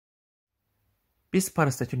Biz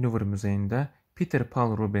Parisdəki Louvre muzeyində Peter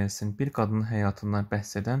Paul Rubensin bir qadının həyatından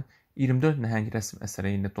bəhs edən 24 nəhəng rəsm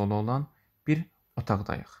əsəri ilə dolu olan bir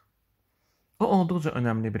otaqdayıq. O olduqca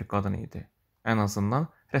önəmli bir qadın idi. Ən azından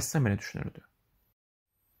rəssam elə düşünürdü.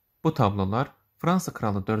 Bu tablolar Fransa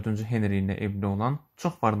kralı 4-cü Henri ilə evli olan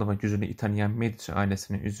çox varlı və güclü İtalyan Mediçi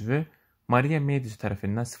ailəsinin üzvü Mariya Mediçi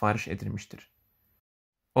tərəfindən sifariş edilmişdir.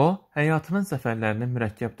 O, həyatının zəfərlərinin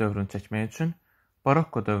mürəkkəb dövrünü çəkmək üçün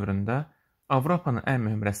Barokko dövründə Avropanın ən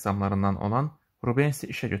mühüm rəssamlarından olan Rubensi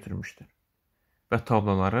işə götürmüşdür və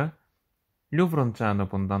tabloları Louvre'un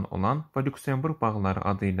cənubundan olan və Lüksemburq bağları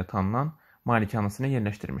adı ilə tanınan malikanəsine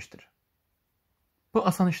yerləşdirmişdir. Bu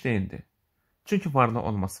asan iş değildi. Çünki varlı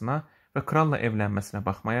olmasına və kralla evlənməsinə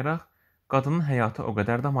baxmayaraq, qadının həyatı o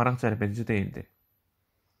qədər də maraq cəlb edici değildi.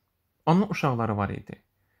 Onun uşaqları var idi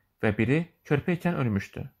və biri körpə ikən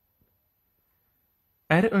ölmüşdü.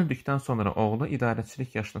 Əri öldükdən sonra oğlu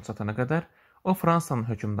idarəçilik yaşına çatana qədər o Fransanın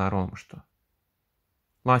hökmdarı olmuşdu.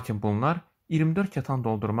 Lakin bunlar 24 katan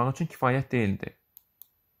doldurmaq üçün kifayət değildi.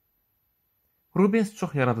 Rubens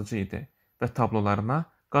çox yaradıcı idi və tablolarına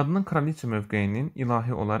qadının kraliçə mövqeyinin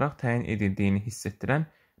ilahi olaraq təyin edildiyini hiss etdirən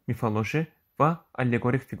mifoloji və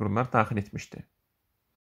allegorik figurlar daxil etmişdi.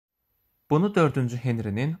 Bunu 4-cü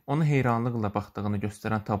Henrinin onu heyranlıqla baxdığını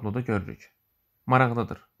göstərən tabloda görürük.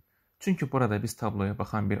 Maraqlıdır. Çünki burada biz tabloya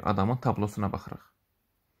baxan bir adamın tablosuna baxırıq.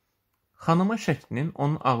 Xanımın şəklinin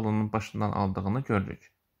onun ağlının başından aldığını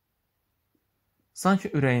görürük. Sanki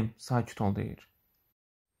ürəyim sakit ol deyir.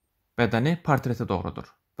 Bədəni portreti doğrudur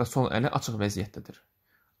və sol əli açıq vəziyyətdədir.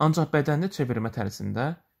 Ancaq bədənli çevirmə tərzində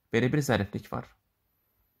belə bir zəriflik var.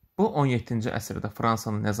 Bu 17-ci əsrdə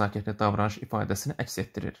Fransanın nəzakətli davranış ifadəsini əks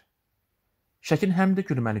etdirir. Şəkil həm də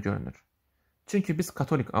gülməli görünür. Çünki biz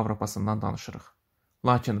katolik Avropasından danışırıq.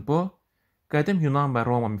 Lakin bu, qədim Yunan və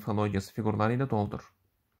Roma mifologiyası figurları ilə doldur.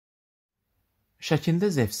 Şəkildə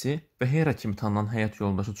Zevsi və Hera kimi tanınan həyat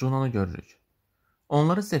yoldaşı Junanı görürük.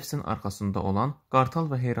 Onları Zevsin arxasında olan, Qartal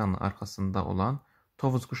və Heranın arxasında olan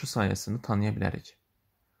tovuz quşu sayəsində tanıya bilərik.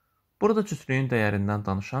 Burada cütlüyün dəyərindən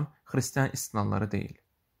danışan xristiyan istinalları deyil.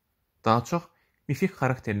 Daha çox mifik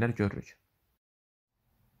xarakterlər görürük.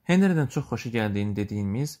 Henry'dən çox xoşu gəldiyini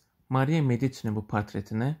dediyimiz Mariya Mediçinin bu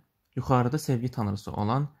portretini yuxarıda sevgi tanrısı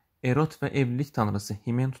olan Erot və evlilik tanrısı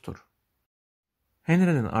Himen tutur.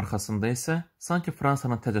 Henry'nin arxasında isə sanki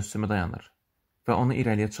Fransanın təcəssümü dayanır və onu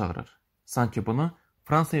irəliyə çağırır. Sanki bunu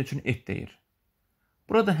Fransa üçün et deyir.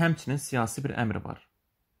 Burada həmçinin siyasi bir əmr var.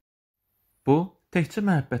 Bu, təkcə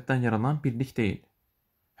məhəbbətdən yaranan birlik deyil,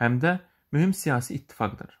 həm də mühüm siyasi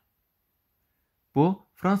ittifaqdır. Bu,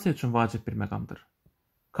 Fransa üçün vacib bir məqamdır.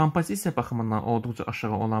 Kompozisiya baxımından olduqca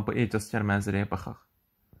aşağı olan bu ecazkar mənzərəyə baxaq.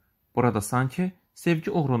 Burada sanki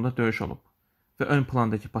sevgi uğrunda döyüş olub və ön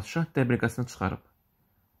plandakı padşah dəbilqəsini çıxarıb,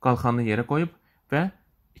 qalxanını yerə qoyub və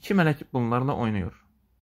iki mələk bunlarla oynayır.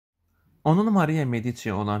 Onun Mariya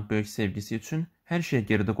Mediçiyə olan böyük sevgisi üçün hər şeyi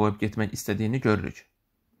geridə qoyub getmək istədiyini görürük.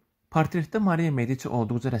 Portretdə Mariya Mediçi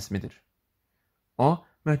olduqca rəsmidir. O,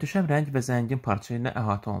 möhtəşəm rəng və zəngin parça ilə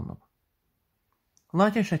əhatə olunub.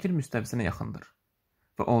 Lakin şəkil müstəvisinə yaxındır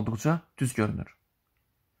və olduqca düz görünür.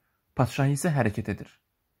 Padşah isə hərəkət edir.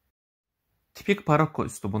 Tipik barokko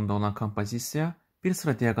üslubunda olan kompozisiya bir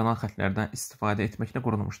sıra diaqonal xətlərdən istifadə etməklə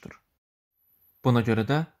qurulmuşdur. Buna görə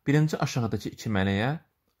də birinci aşağıdakı iki mələyə,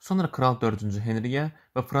 sonra Kral 4-cü Henriyə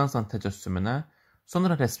və Fransanın təcəssümünə,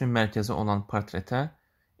 sonra rəsmin mərkəzi olan portretə,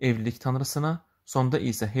 evlilik tanrısına, sonda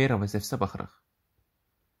isə Hera və Zevsə baxırıq.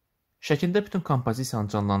 Şəkildə bütün kompozisiyanı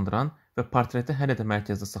canlandıran və portreti hələ də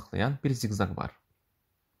mərkəzdə saxlayan bir ziqzaq var.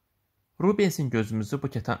 Rubensin gözümüzü bu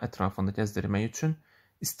kətan ətrafında gəzdirmək üçün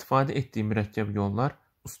istifadə etdiyi mürəkkəb yollar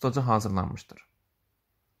ustaca hazırlanmışdır.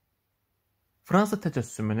 Fransa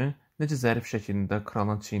təcəssümünün necə zərif şəkildə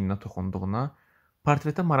kralın çiyninə toxunduğuna,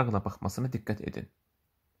 portretə maraqla baxmasına diqqət edin.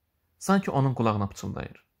 Sanki onun qulağına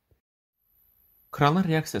pıçıldayır. Kralın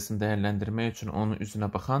reaksiyasını dəyərləndirmək üçün onun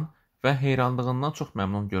üzünə baxan və heyranlığından çox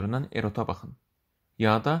məmnun görünən Erota baxın.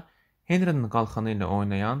 Ya da Henry'nin qalxanı ilə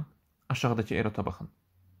oynayan aşağıdakı Erota baxın.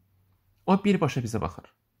 O birbaşa bizə baxır.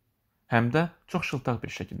 Həm də çox şıltaq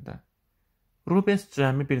bir şəkildə. Rubens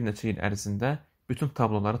cəmi bir neçə il ərzində bütün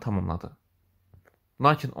tabloları tamamladı.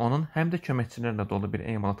 Lakin onun həm də köməkçilərlə dolu bir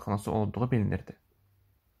emalatxanası olduğu bilinirdi.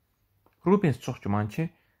 Rubens çox güman ki,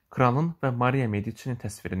 kralın və Mariya Mediçinin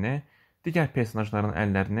təsvirini, digər personajların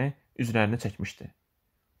əllərini, üzlərini çəkmişdi.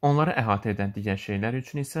 Onları əhatə edən digər şeylər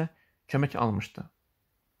üçün isə kömək almışdı.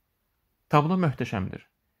 Tablo möhtəşəmdir.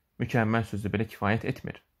 Mükəmməl sözü belə kifayət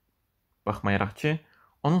etmir. Baxmayaraq ki,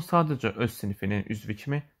 onun sadəcə öz sinifinin üzvü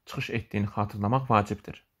kimi çıxış etdiyini xatırlamaq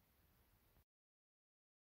vacibdir.